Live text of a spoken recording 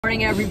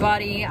Morning,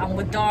 everybody. I'm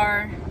with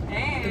Dar.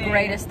 Hey. The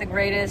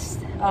greatest.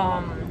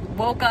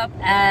 Woke up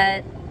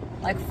at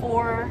like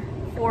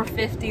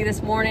 4:50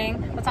 this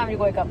morning. What time did you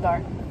wake up,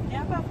 Dar?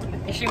 Yeah, about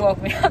 3. She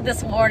woke me up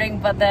this morning,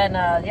 but then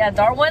yeah,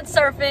 Dar went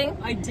surfing.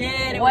 I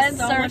did. It was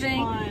so much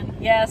fun.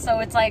 Yeah,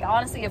 so it's like,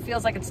 honestly, it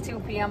feels like it's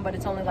 2 p.m., but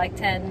it's only like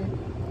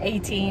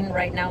 10:18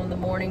 right now in the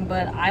morning.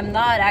 But I'm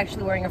not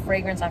actually wearing a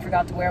fragrance. I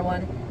forgot to wear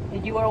one.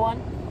 Did you wear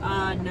one?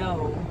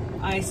 No.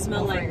 I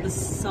smell like the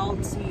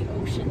salty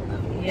ocean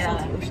though. Yeah.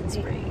 Salty ocean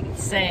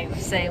spray.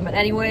 Same. But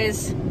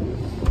anyways,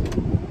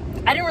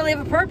 I didn't really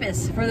have a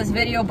purpose for this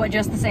video, but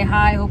just to say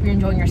hi. Hope you're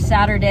enjoying your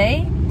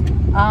Saturday.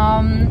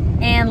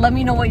 And let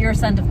me know what your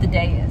scent of the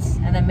day is.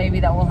 And then maybe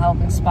that will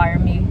help inspire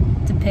me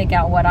to pick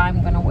out what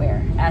I'm gonna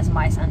wear as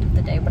my scent of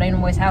the day. But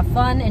anyways, have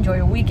fun, enjoy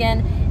your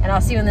weekend, and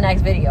I'll see you in the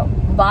next video.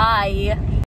 Bye.